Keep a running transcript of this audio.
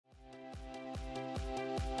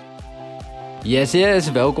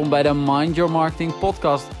Yes, welkom bij de Mind Your Marketing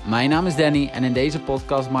podcast. Mijn naam is Danny en in deze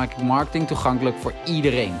podcast maak ik marketing toegankelijk voor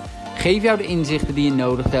iedereen. Geef jou de inzichten die je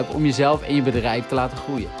nodig hebt om jezelf en je bedrijf te laten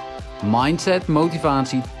groeien. Mindset,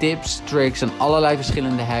 motivatie, tips, tricks en allerlei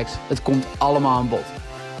verschillende hacks. Het komt allemaal aan bod.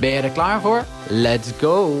 Ben je er klaar voor? Let's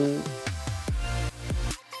go!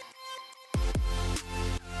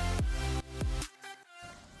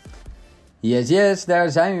 Yes, daar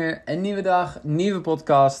zijn we weer. Een nieuwe dag, nieuwe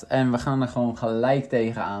podcast en we gaan er gewoon gelijk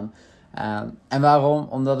tegenaan. En waarom?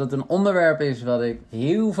 Omdat het een onderwerp is wat ik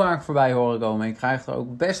heel vaak voorbij hoor komen. Ik krijg er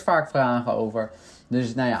ook best vaak vragen over.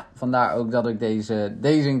 Dus vandaar ook dat ik deze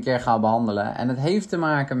een keer ga behandelen. En het heeft te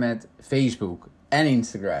maken met Facebook en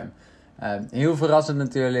Instagram. Heel verrassend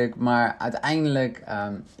natuurlijk, maar uiteindelijk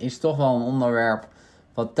is het toch wel een onderwerp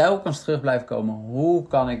wat telkens terug blijft komen. Hoe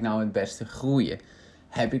kan ik nou het beste groeien?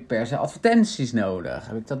 Heb ik per se advertenties nodig?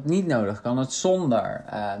 Heb ik dat niet nodig? Kan het zonder?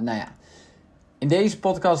 In deze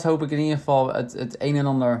podcast hoop ik in ieder geval het een en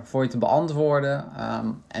ander voor je te beantwoorden.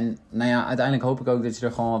 Uiteindelijk hoop ik ook dat je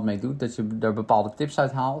er gewoon wat mee doet. Dat je er bepaalde tips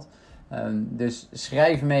uit haalt. Dus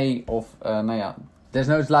schrijf mee of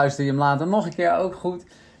desnoods luister je hem later nog een keer, ook goed.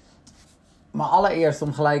 Maar allereerst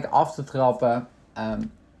om gelijk af te trappen,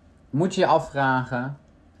 moet je je afvragen.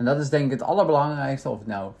 En dat is denk ik het allerbelangrijkste. Of het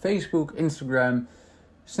nou Facebook, Instagram,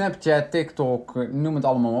 Snapchat, TikTok, noem het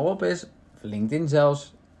allemaal maar op is. Of LinkedIn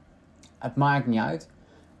zelfs. Het maakt niet uit.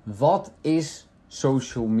 Wat is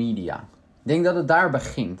social media? Ik denk dat het daar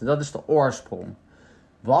begint. Dat is de oorsprong.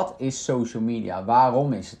 Wat is social media?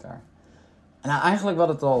 Waarom is het er? Nou, eigenlijk wat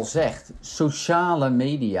het al zegt. Sociale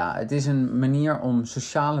media. Het is een manier om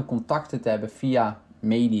sociale contacten te hebben via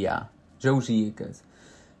media. Zo zie ik het.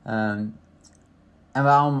 En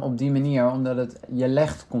waarom op die manier? Omdat je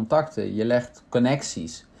legt contacten, je legt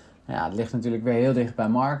connecties. Het ligt natuurlijk weer heel dicht bij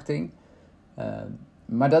marketing.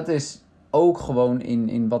 Maar dat is ook gewoon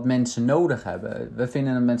in wat mensen nodig hebben. We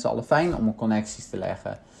vinden het met z'n allen fijn om connecties te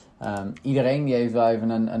leggen. Iedereen die heeft wel even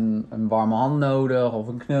een warme hand nodig, of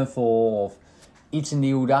een knuffel, of iets in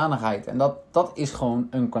die hoedanigheid. En dat is gewoon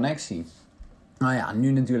een connectie.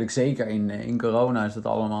 Nu natuurlijk zeker in corona is het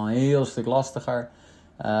allemaal een heel stuk lastiger.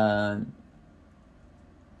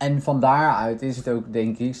 En van daaruit is het ook,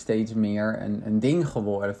 denk ik, steeds meer een ding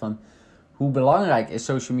geworden van hoe belangrijk is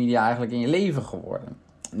social media eigenlijk in je leven geworden.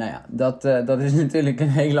 Dat is natuurlijk een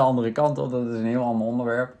hele andere kant op, dat is een heel ander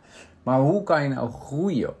onderwerp. Maar hoe kan je nou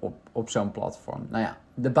groeien op zo'n platform?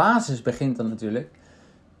 De basis begint dan natuurlijk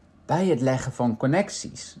bij het leggen van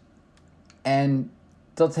connecties. En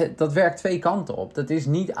dat werkt twee kanten op. Dat is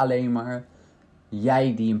niet alleen maar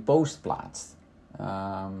jij die een post plaatst.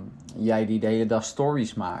 Jij die de hele dag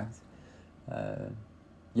stories maakt.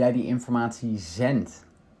 Jij die informatie zendt.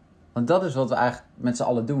 Want dat is wat we eigenlijk met z'n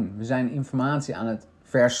allen doen. We zijn informatie aan het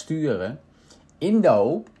versturen in de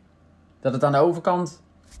hoop dat het aan de overkant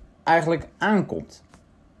eigenlijk aankomt.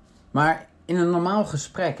 Maar in een normaal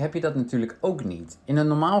gesprek heb je dat natuurlijk ook niet. In een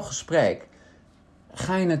normaal gesprek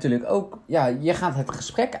ga je natuurlijk ook, je gaat het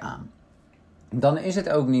gesprek aan. Dan is het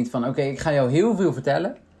ook niet van, oké, ik ga jou heel veel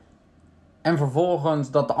vertellen en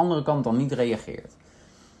vervolgens dat de andere kant dan niet reageert.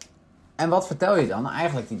 En wat vertel je dan?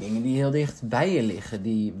 Eigenlijk die dingen die heel dicht bij je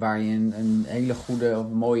liggen. Waar je een hele goede of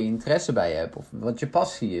mooie interesse bij hebt. Of wat je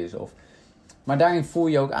passie is. Maar daarin voel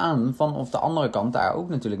je ook aan van of de andere kant daar ook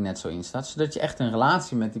natuurlijk net zo in staat. Zodat je echt een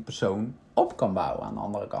relatie met die persoon op kan bouwen aan de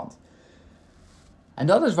andere kant. En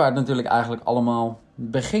dat is waar het natuurlijk eigenlijk allemaal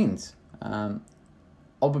begint.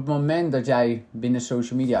 Op het moment dat jij binnen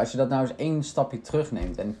social media, als je dat nou eens 1 stapje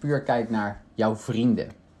terugneemt en puur kijkt naar jouw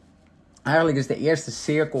vrienden. Eigenlijk is de eerste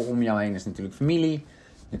cirkel om jou heen is natuurlijk familie.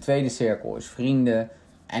 De tweede cirkel is vrienden.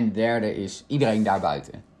 En de derde is iedereen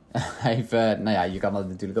daarbuiten. Even, je kan dat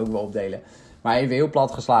natuurlijk ook wel opdelen. Maar even heel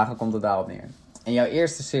plat geslagen komt het daarop neer. En jouw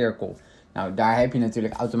eerste cirkel, daar heb je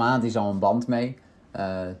natuurlijk automatisch al een band mee.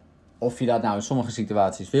 Of je dat nou in sommige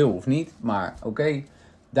situaties wil of niet. Maar oké,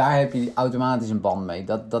 daar heb je automatisch een band mee.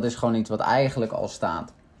 Dat is gewoon iets wat eigenlijk al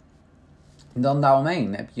staat. En dan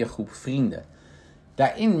daaromheen heb je groep vrienden.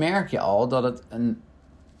 Daarin merk je al dat het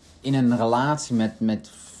in een relatie met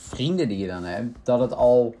vrienden die je dan hebt, dat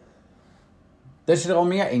je er al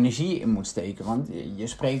meer energie in moet steken. Want je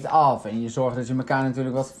spreekt af en je zorgt dat je elkaar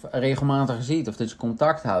natuurlijk wat regelmatiger ziet. Of dat je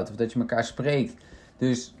contact houdt of dat je elkaar spreekt.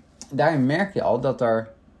 Dus daarin merk je al dat er,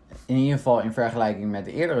 in ieder geval in vergelijking met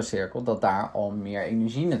de eerdere cirkel, dat daar al meer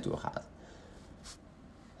energie naartoe gaat.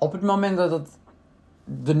 Op het moment dat het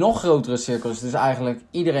de nog grotere cirkel is, dus eigenlijk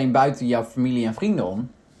iedereen buiten jouw familie en vrienden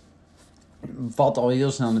om, wat al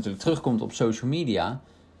heel snel natuurlijk terugkomt op social media,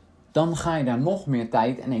 dan ga je daar nog meer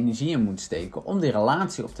tijd en energie in moeten steken om die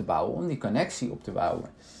relatie op te bouwen, om die connectie op te bouwen.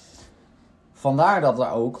 Vandaar dat er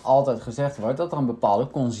ook altijd gezegd wordt dat er een bepaalde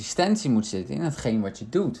consistentie moet zitten in hetgeen wat je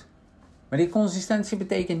doet. Maar die consistentie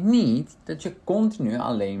betekent niet dat je continu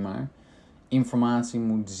alleen maar informatie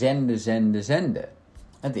moet zenden.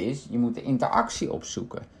 Het is, je moet de interactie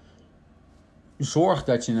opzoeken. Zorg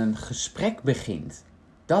dat je een gesprek begint.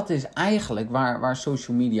 Dat is eigenlijk waar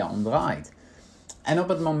social media om draait. En op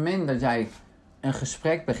het moment dat jij een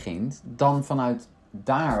gesprek begint, dan vanuit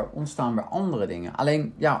daar ontstaan weer andere dingen.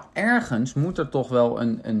 Alleen, ja, ergens moet er toch wel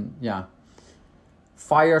een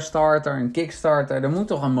firestarter, een kickstarter. Er moet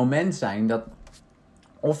toch een moment zijn dat,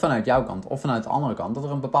 of vanuit jouw kant, of vanuit de andere kant, dat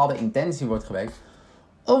er een bepaalde intentie wordt gewekt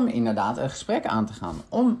om inderdaad een gesprek aan te gaan.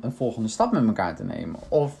 Om een volgende stap met elkaar te nemen.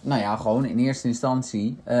 Of, gewoon in eerste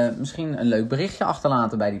instantie misschien een leuk berichtje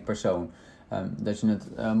achterlaten bij die persoon. Dat je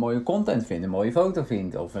het mooie content vindt, een mooie foto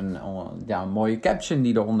vindt. Of een mooie caption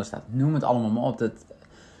die eronder staat. Noem het allemaal maar op. Het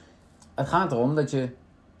gaat erom dat je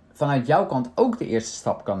vanuit jouw kant ook de eerste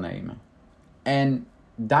stap kan nemen. En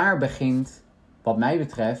daar begint, wat mij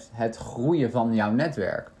betreft, het groeien van jouw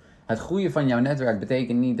netwerk. Het groeien van jouw netwerk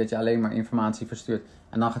betekent niet dat je alleen maar informatie verstuurt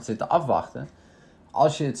en dan gaat zitten afwachten.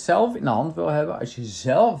 Als je het zelf in de hand wil hebben, als je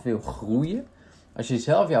zelf wil groeien, als je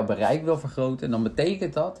zelf jouw bereik wil vergroten, dan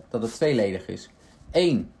betekent dat het tweeledig is.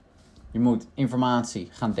 1, je moet informatie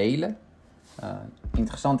gaan delen.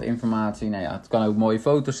 Interessante informatie, het kan ook mooie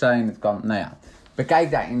foto's zijn. Het kan,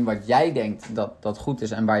 bekijk daarin wat jij denkt dat goed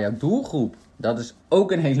is en waar jouw doelgroep, dat is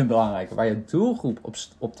ook een hele belangrijke, waar jouw doelgroep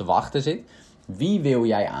op te wachten zit. Wie wil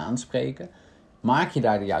jij aanspreken? Maak je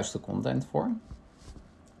daar de juiste content voor?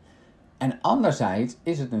 En anderzijds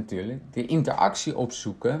is het natuurlijk de interactie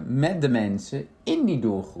opzoeken met de mensen in die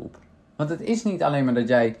doelgroep. Want het is niet alleen maar dat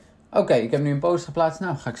jij, ik heb nu een post geplaatst,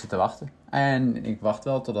 ga ik zitten wachten. En ik wacht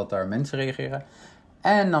wel totdat er mensen reageren.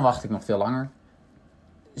 En dan wacht ik nog veel langer.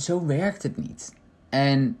 Zo werkt het niet.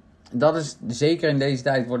 En dat is, zeker in deze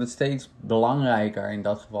tijd, wordt het steeds belangrijker in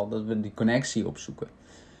dat geval dat we die connectie opzoeken.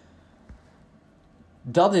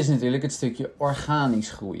 Dat is natuurlijk het stukje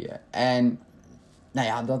organisch groeien. En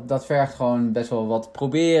dat vergt gewoon best wel wat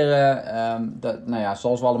proberen.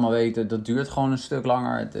 Zoals we allemaal weten, dat duurt gewoon een stuk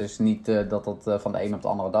langer. Het is niet dat van de een op de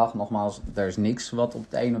andere dag. Nogmaals, er is niks wat op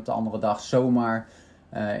de een op de andere dag zomaar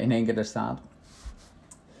in één keer er staat.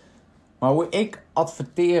 Maar hoe ik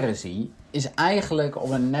adverteren zie, is eigenlijk op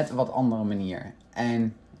een net wat andere manier.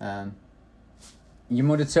 En je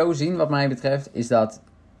moet het zo zien, wat mij betreft, is dat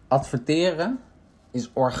adverteren is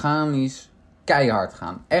organisch keihard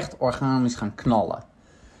gaan. Echt organisch gaan knallen.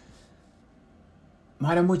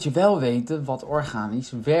 Maar dan moet je wel weten wat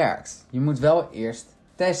organisch werkt. Je moet wel eerst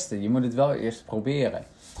testen. Je moet het wel eerst proberen.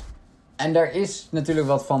 En daar is natuurlijk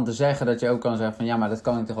wat van te zeggen. Dat je ook kan zeggen van maar dat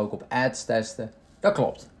kan ik toch ook op ads testen. Dat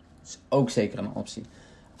klopt. Dat is ook zeker een optie.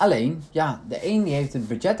 Alleen, de een die heeft het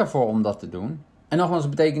budget ervoor om dat te doen. En nogmaals, dat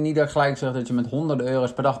betekent niet dat ik gelijk zeg dat je met honderden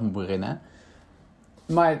euro's per dag moet beginnen.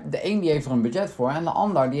 Maar de een die heeft er een budget voor en de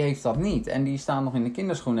ander die heeft dat niet. En die staat nog in de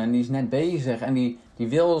kinderschoenen en die is net bezig en die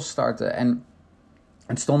wil starten. En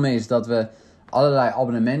het stomme is dat we allerlei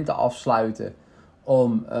abonnementen afsluiten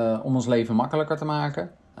om ons leven makkelijker te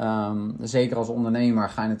maken. Zeker als ondernemer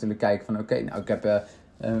ga je natuurlijk kijken van ik heb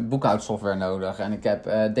boekhoudsoftware nodig. En ik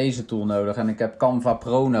heb deze tool nodig. En ik heb Canva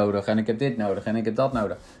Pro nodig. En ik heb dit nodig. En ik heb dat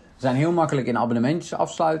nodig. We zijn heel makkelijk in abonnementjes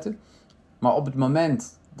afsluiten. Maar op het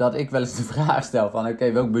moment dat ik wel eens de vraag stel van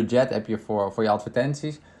welk budget heb je voor je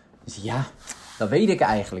advertenties? Dus dat weet ik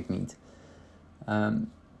eigenlijk niet.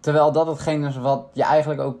 Terwijl dat hetgeen is wat je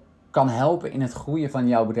eigenlijk ook kan helpen in het groeien van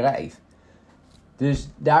jouw bedrijf. Dus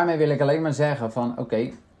daarmee wil ik alleen maar zeggen van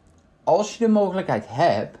als je de mogelijkheid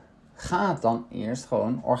hebt, ga het dan eerst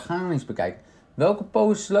gewoon organisch bekijken. Welke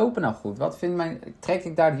posts lopen nou goed? Trek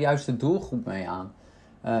ik daar de juiste doelgroep mee aan?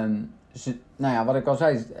 Wat ik al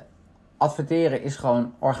zei, adverteren is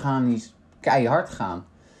gewoon organisch keihard gaan.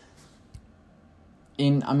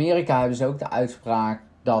 In Amerika hebben ze ook de uitspraak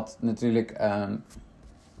dat natuurlijk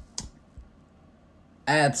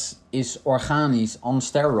ads is organisch on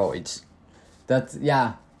steroids. Dat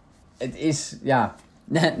het is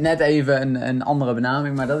net even een andere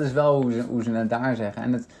benaming, maar dat is wel hoe ze het daar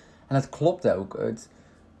zeggen. En het klopt ook.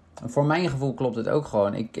 Voor mijn gevoel klopt het ook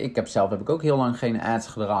gewoon. Ik heb ook heel lang geen ads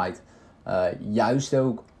gedraaid. Juist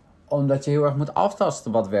ook omdat je heel erg moet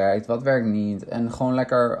aftasten wat werkt niet. En gewoon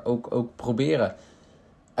lekker ook proberen.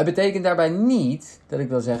 Het betekent daarbij niet dat ik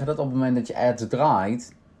wil zeggen dat op het moment dat je ads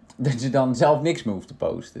draait, dat je dan zelf niks meer hoeft te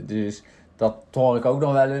posten. Dus dat hoor ik ook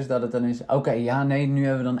nog wel eens, dat het dan is, nu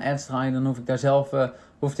hebben we dan ads draaien, dan hoef ik daar zelf,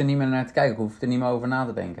 hoef er niet meer naar te kijken, hoef er niet meer over na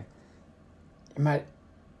te denken. Maar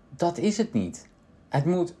dat is het niet. Het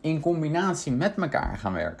moet in combinatie met elkaar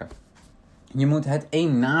gaan werken. Je moet het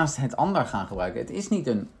een naast het ander gaan gebruiken. Het is niet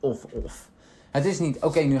een of-of. Het is niet,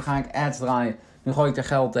 oké, nu ga ik ads draaien. Nu gooi ik er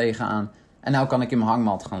geld tegenaan. En nou kan ik in mijn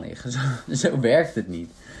hangmat gaan liggen. Zo werkt het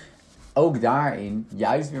niet. Ook daarin,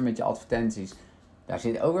 juist weer met je advertenties. Daar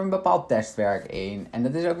zit ook weer een bepaald testwerk in. En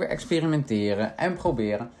dat is ook weer experimenteren en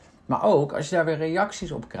proberen. Maar ook als je daar weer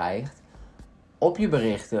reacties op krijgt. Op je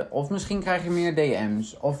berichten. Of misschien krijg je meer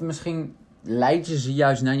DM's. Of misschien leid je ze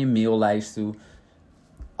juist naar je maillijst toe.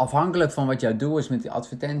 Afhankelijk van wat jouw doel is met die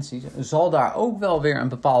advertenties, zal daar ook wel weer een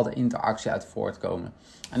bepaalde interactie uit voortkomen.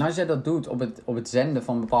 En als jij dat doet op het zenden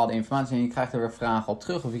van bepaalde informatie en je krijgt er weer vragen op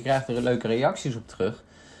terug of je krijgt er leuke reacties op terug,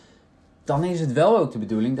 dan is het wel ook de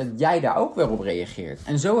bedoeling dat jij daar ook weer op reageert.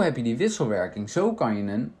 En zo heb je die wisselwerking. Zo kan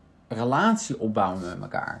je een relatie opbouwen met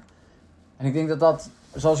elkaar. En ik denk dat,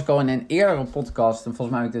 zoals ik al in een eerdere podcast, en volgens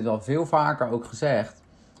mij heb ik dit al veel vaker ook gezegd,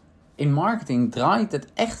 in marketing draait het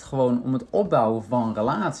echt gewoon om het opbouwen van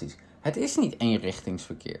relaties. Het is niet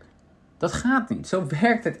eenrichtingsverkeer. Dat gaat niet. Zo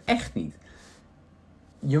werkt het echt niet.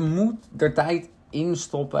 Je moet er tijd in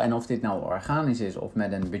stoppen. En of dit nou organisch is of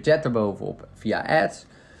met een budget erbovenop via ads.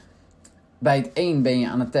 Bij het een ben je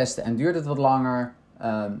aan het testen en duurt het wat langer.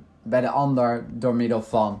 Bij de ander door middel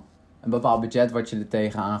van een bepaald budget wat je er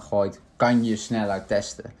tegenaan gooit, kan je sneller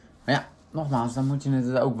testen. Maar ja, nogmaals, dan moet je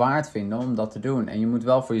het ook waard vinden om dat te doen. En je moet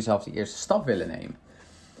wel voor jezelf die eerste stap willen nemen.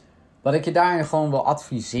 Wat ik je daarin gewoon wil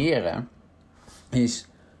adviseren is,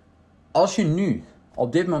 als je nu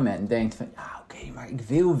op dit moment denkt van, ja oké, maar ik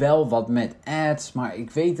wil wel wat met ads, maar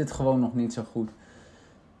ik weet het gewoon nog niet zo goed.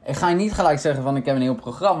 Ik ga je niet gelijk zeggen van ik heb een heel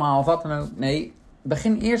programma of wat dan ook. Nee,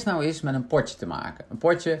 begin eerst nou eens met een potje te maken. Een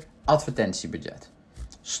potje advertentiebudget.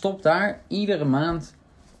 Stop daar iedere maand,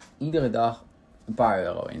 iedere dag een paar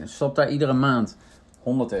euro in. Stop daar iedere maand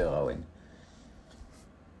 100 euro in.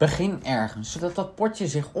 Begin ergens, zodat dat potje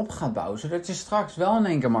zich op gaat bouwen. Zodat je straks wel in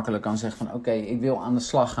één keer makkelijk kan zeggen van oké, ik wil aan de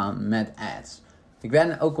slag gaan met ads. Ik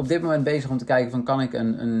ben ook op dit moment bezig om te kijken van kan ik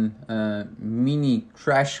een mini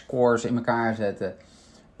crash course in elkaar zetten.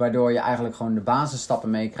 Waardoor je eigenlijk gewoon de basisstappen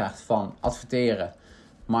meekrijgt van adverteren.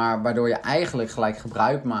 Maar waardoor je eigenlijk gelijk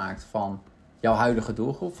gebruik maakt van jouw huidige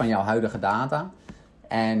doelgroep, van jouw huidige data.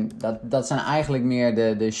 En dat zijn eigenlijk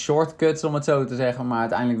meer de shortcuts, om het zo te zeggen. Maar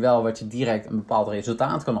uiteindelijk wel wat je direct een bepaald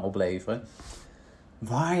resultaat kan opleveren.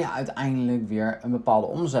 Waar je uiteindelijk weer een bepaalde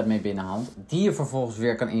omzet mee binnenhaalt. Die je vervolgens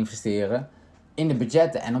weer kan investeren in de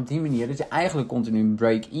budgetten. En op die manier dat je eigenlijk continu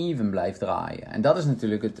break-even blijft draaien. En dat is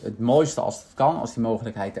natuurlijk het mooiste als het kan, als die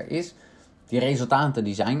mogelijkheid er is. Die resultaten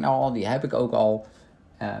die zijn er al, die heb ik ook al.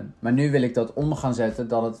 Maar nu wil ik dat om gaan zetten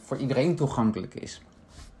dat het voor iedereen toegankelijk is.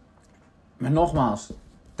 Maar nogmaals,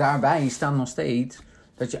 daarbij staat nog steeds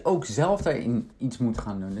dat je ook zelf daarin iets moet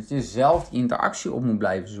gaan doen. Dat je zelf die interactie op moet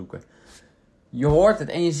blijven zoeken. Je hoort het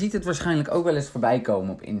en je ziet het waarschijnlijk ook wel eens voorbij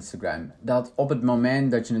komen op Instagram. Dat op het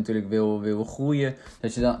moment dat je natuurlijk wil groeien,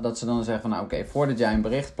 dat ze dan zeggen van nou oké, voordat jij een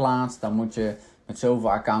bericht plaatst, dan moet je met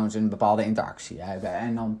zoveel accounts een bepaalde interactie hebben.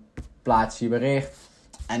 En dan plaats je bericht.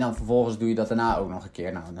 En dan vervolgens doe je dat daarna ook nog een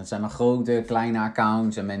keer. Nou, dat zijn dan grote, kleine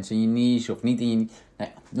accounts en mensen in je niche of niet in je niche. Nou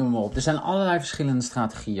ja, noem maar op. Er zijn allerlei verschillende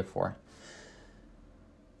strategieën voor.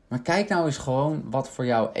 Maar kijk nou eens gewoon wat voor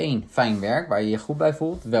jou fijn werkt, waar je je goed bij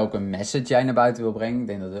voelt. Welke message jij naar buiten wil brengen. Ik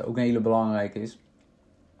denk dat dat ook een hele belangrijke is.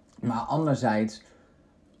 Maar anderzijds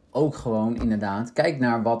ook gewoon inderdaad, kijk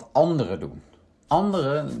naar wat anderen doen.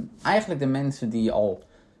 Anderen, eigenlijk de mensen die al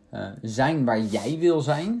zijn waar jij wil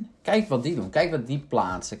zijn. Kijk wat die doen. Kijk wat die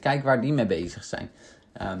plaatsen. Kijk waar die mee bezig zijn.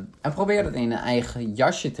 En probeer dat in een eigen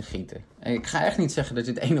jasje te gieten. Ik ga echt niet zeggen dat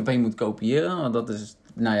je het 1 op 1 moet kopiëren. Want dat is,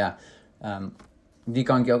 nou ja, die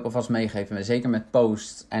kan ik je ook alvast meegeven. Zeker met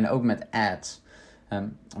posts en ook met ads.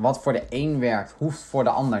 Wat voor de een werkt, hoeft voor de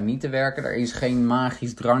ander niet te werken. Er is geen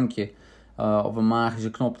magisch drankje of een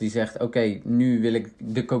magische knop die zegt oké, nu wil ik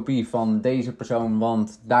de kopie van deze persoon,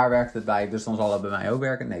 want daar werkt het bij, dus dan zal het bij mij ook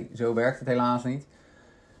werken. Nee, zo werkt het helaas niet.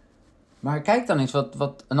 Maar kijk dan eens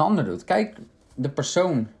wat een ander doet. Kijk de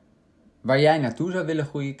persoon waar jij naartoe zou willen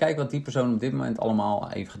groeien. Kijk wat die persoon op dit moment allemaal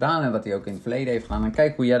heeft gedaan en wat hij ook in het verleden heeft gedaan. En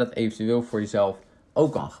kijk hoe jij dat eventueel voor jezelf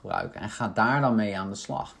ook kan gebruiken. En ga daar dan mee aan de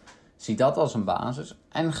slag. Zie dat als een basis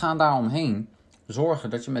en ga daaromheen zorgen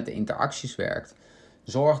dat je met de interacties werkt.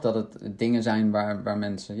 Zorg dat het dingen zijn waar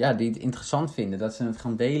mensen die het interessant vinden. Dat ze het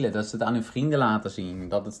gaan delen. Dat ze het aan hun vrienden laten zien.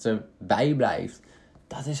 Dat het er bijblijft.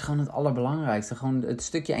 Dat is gewoon het allerbelangrijkste. Gewoon het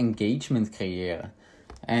stukje engagement creëren.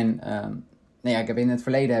 En ik heb in het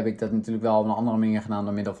verleden heb ik dat natuurlijk wel op een andere manier gedaan.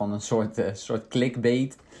 Door middel van een soort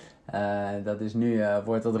clickbait. Dat is nu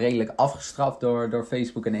wordt dat redelijk afgestraft door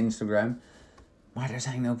Facebook en Instagram. Maar er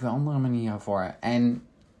zijn ook weer andere manieren voor. En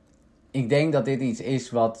ik denk dat dit iets is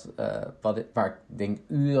waar ik denk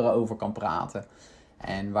uren over kan praten.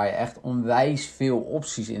 En waar je echt onwijs veel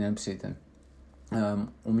opties in hebt zitten.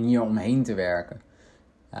 Om hier omheen te werken.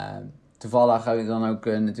 Toevallig heb ik dan ook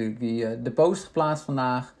natuurlijk de post geplaatst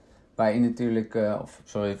vandaag. Waarin natuurlijk,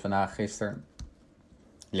 gisteren.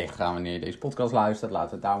 Ligt eraan wanneer je deze podcast luistert. Laten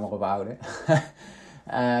we het daar maar op houden.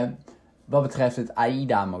 Wat betreft het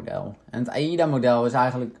AIDA-model. En het AIDA-model is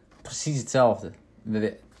eigenlijk precies hetzelfde.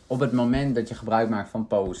 Op het moment dat je gebruik maakt van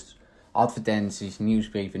posts, advertenties,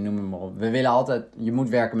 nieuwsbrieven, noem maar op. We willen altijd, je moet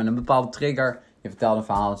werken met een bepaalde trigger. Je vertelt een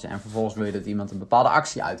verhaaltje en vervolgens wil je dat iemand een bepaalde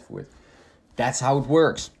actie uitvoert. That's how it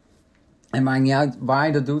works. En maakt niet uit waar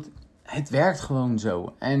je dat doet. Het werkt gewoon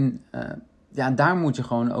zo. En daar moet je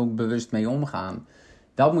gewoon ook bewust mee omgaan.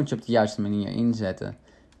 Dat moet je op de juiste manier inzetten.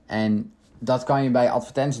 En dat kan je bij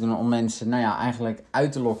advertenties doen om mensen eigenlijk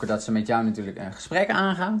uit te lokken dat ze met jou natuurlijk een gesprek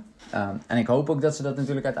aangaan. En ik hoop ook dat ze dat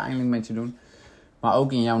natuurlijk uiteindelijk met je doen. Maar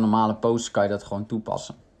ook in jouw normale posts kan je dat gewoon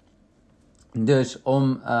toepassen. Dus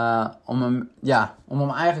om hem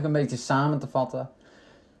eigenlijk een beetje samen te vatten.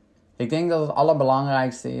 Ik denk dat het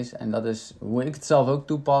allerbelangrijkste is, en dat is hoe ik het zelf ook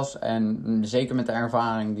toepas. En zeker met de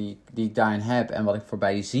ervaring die ik daarin heb en wat ik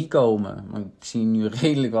voorbij zie komen. Want ik zie nu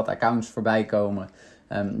redelijk wat accounts voorbij komen,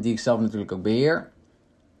 die ik zelf natuurlijk ook beheer.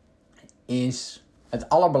 Het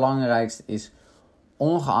allerbelangrijkste is,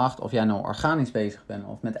 ongeacht of jij nou organisch bezig bent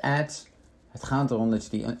of met ads. Het gaat erom dat je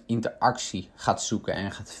die interactie gaat zoeken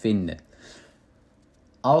en gaat vinden.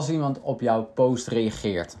 Als iemand op jouw post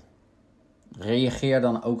reageert, reageer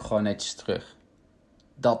dan ook gewoon netjes terug.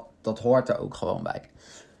 Dat hoort er ook gewoon bij.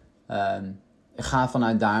 Ga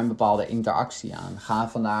vanuit daar een bepaalde interactie aan. Ga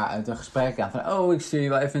van daaruit een gesprek aan. Van, ik stuur je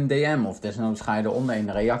wel even een DM. Of desnoods ga je eronder in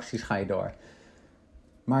de reacties ga je door.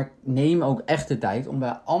 Maar neem ook echt de tijd om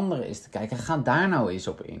bij anderen eens te kijken. Ga daar nou eens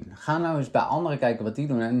op in. Ga nou eens bij anderen kijken wat die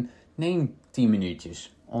doen. En neem 10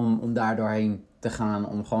 minuutjes om daar doorheen te gaan.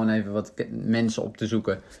 Om gewoon even wat mensen op te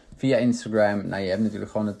zoeken via Instagram. Nou, je hebt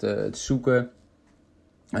natuurlijk gewoon het zoeken.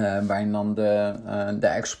 Waarin dan de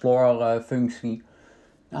Explorer functie.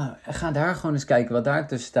 Nou, ga daar gewoon eens kijken wat daar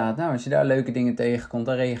tussen staat. Nou, als je daar leuke dingen tegenkomt,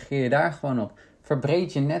 dan reageer je daar gewoon op.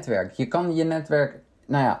 Verbreed je netwerk. Je kan je netwerk...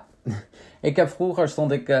 Vroeger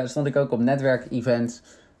stond ik ook op netwerkevents.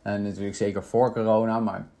 Natuurlijk zeker voor corona,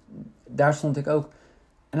 maar daar stond ik ook.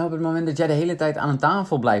 En op het moment dat jij de hele tijd aan een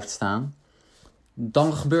tafel blijft staan,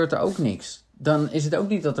 dan gebeurt er ook niks. Dan is het ook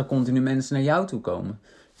niet dat er continu mensen naar jou toe komen.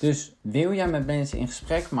 Dus wil jij met mensen in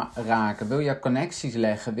gesprek raken? Wil jij connecties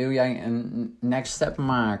leggen? Wil jij een next step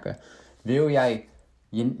maken? Wil jij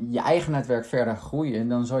je eigen netwerk verder groeien?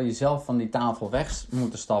 Dan zal je zelf van die tafel weg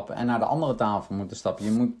moeten stappen en naar de andere tafel moeten stappen.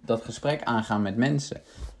 Je moet dat gesprek aangaan met mensen.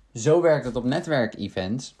 Zo werkt het op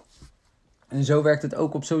netwerkevents. En zo werkt het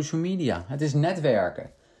ook op social media. Het is netwerken.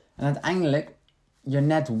 En uiteindelijk, your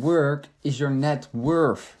network is your net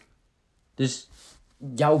worth. Dus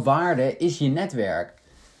jouw waarde is je netwerk.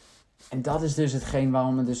 En dat is dus hetgeen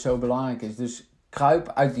waarom het dus zo belangrijk is. Dus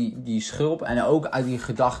kruip uit die schulp en ook uit die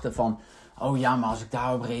gedachte van... maar als ik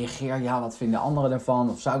daarop reageer, wat vinden anderen ervan?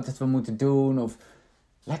 Of zou ik dat wel moeten doen? Of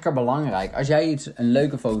lekker belangrijk. Als jij een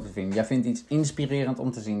leuke foto vindt, jij vindt iets inspirerend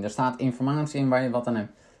om te zien. Er staat informatie in waar je wat aan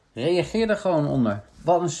hebt. Reageer er gewoon onder.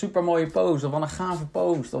 Wat een supermooie post of wat een gave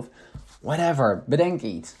post of whatever. Bedenk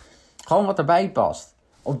iets. Gewoon wat erbij past.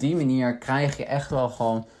 Op die manier krijg je echt wel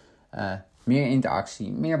gewoon meer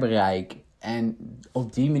interactie, meer bereik. En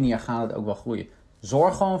op die manier gaat het ook wel groeien.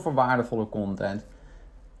 Zorg gewoon voor waardevolle content.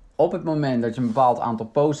 Op het moment dat je een bepaald aantal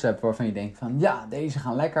posts hebt waarvan je denkt van deze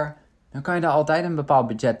gaan lekker, dan kan je daar altijd een bepaald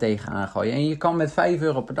budget tegen aangooien. En je kan met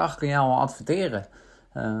 €5 per dag kun je al adverteren.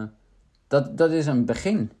 Dat is een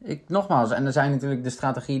begin. Nogmaals, en er zijn natuurlijk de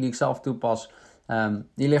strategieën die ik zelf toepas,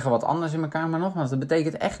 die liggen wat anders in elkaar. Maar nogmaals, dat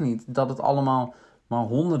betekent echt niet dat het allemaal maar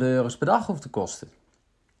 €100 per dag hoeft te kosten.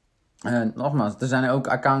 Nogmaals, er zijn ook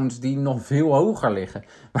accounts die nog veel hoger liggen.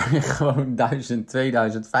 Waar je gewoon 1000,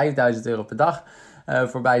 2000, €5000 per dag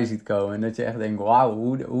voorbij ziet komen. En dat je echt denkt, wauw,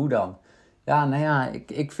 hoe dan?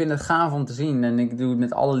 Ik vind het gaaf om te zien. En ik doe het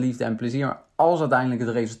met alle liefde en plezier. Maar als uiteindelijk het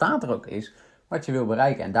resultaat er ook is wat je wil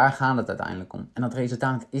bereiken. En daar gaat het uiteindelijk om. En dat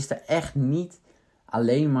resultaat is er echt niet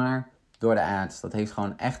alleen maar door de ads. Dat heeft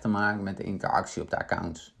gewoon echt te maken met de interactie op de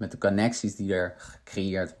accounts. Met de connecties die er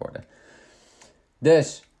gecreëerd worden.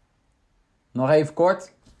 Dus, nog even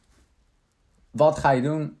kort. Wat ga je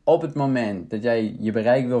doen op het moment dat jij je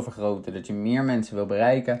bereik wil vergroten, dat je meer mensen wil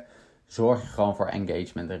bereiken? Zorg je gewoon voor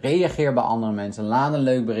engagement. Reageer bij andere mensen. Laat een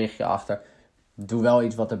leuk berichtje achter. Doe wel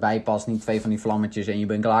iets wat erbij past. Niet 2 van die vlammetjes en je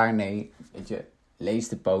bent klaar. Nee, lees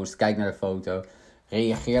de post, kijk naar de foto.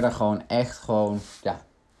 Reageer er gewoon echt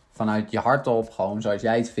vanuit je hart op. Gewoon zoals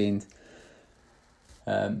jij het vindt.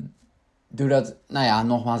 Doe dat,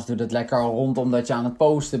 nogmaals, doe dat lekker rondom dat je aan het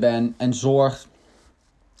posten bent. En zorg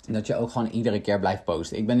dat je ook gewoon iedere keer blijft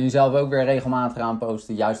posten. Ik ben nu zelf ook weer regelmatig aan het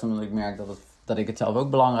posten. Juist omdat ik merk dat ik het zelf ook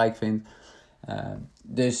belangrijk vind.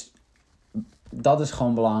 Dus dat is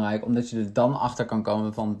gewoon belangrijk. Omdat je er dan achter kan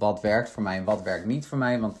komen van wat werkt voor mij en wat werkt niet voor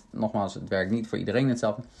mij. Want nogmaals, het werkt niet voor iedereen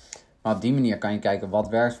hetzelfde. Maar op die manier kan je kijken wat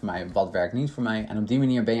werkt voor mij en wat werkt niet voor mij. En op die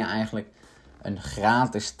manier ben je eigenlijk een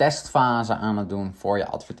gratis testfase aan het doen voor je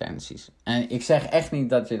advertenties. En ik zeg echt niet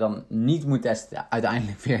dat je dan niet moet testen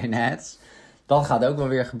uiteindelijk weer in ads. Dat gaat ook wel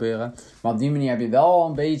weer gebeuren. Maar op die manier heb je wel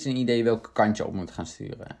een beetje een idee welke kant je op moet gaan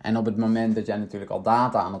sturen. En op het moment dat jij natuurlijk al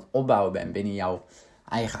data aan het opbouwen bent binnen jouw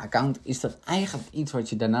eigen account, is dat eigenlijk iets wat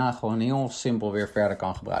je daarna gewoon heel simpel weer verder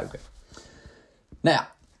kan gebruiken. Nou ja,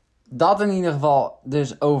 dat in ieder geval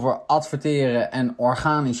dus over adverteren en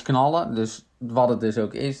organisch knallen. Dus wat het dus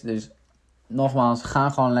ook is. Dus nogmaals, ga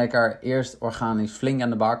gewoon lekker eerst organisch flink aan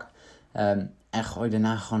de bak. En gooi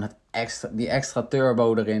daarna gewoon die extra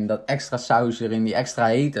turbo erin. Dat extra saus erin. Die extra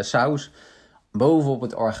hete saus. Bovenop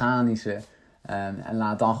het organische. En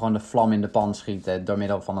laat dan gewoon de vlam in de pan schieten. Door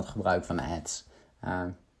middel van het gebruik van ads.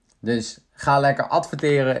 Dus ga lekker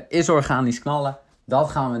adverteren. Is organisch knallen. Dat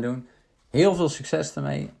gaan we doen. Heel veel succes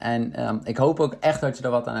ermee. En ik hoop ook echt dat je er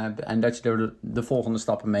wat aan hebt. En dat je er de volgende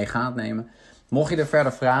stappen mee gaat nemen. Mocht je er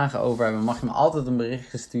verder vragen over hebben, mag je me altijd een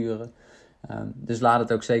berichtje sturen. Dus laat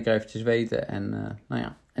het ook zeker eventjes weten. En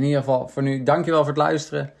in ieder geval voor nu, dankjewel voor het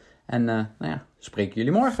luisteren. En spreken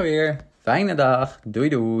jullie morgen weer. Fijne dag. Doei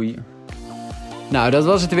doei. Nou, dat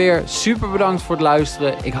was het weer. Super bedankt voor het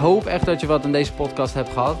luisteren. Ik hoop echt dat je wat aan deze podcast hebt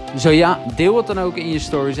gehad. Zo ja, deel het dan ook in je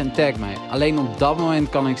stories en tag mij. Alleen op dat moment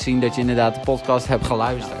kan ik zien dat je inderdaad de podcast hebt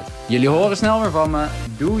geluisterd. Jullie horen snel weer van me.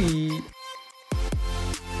 Doei!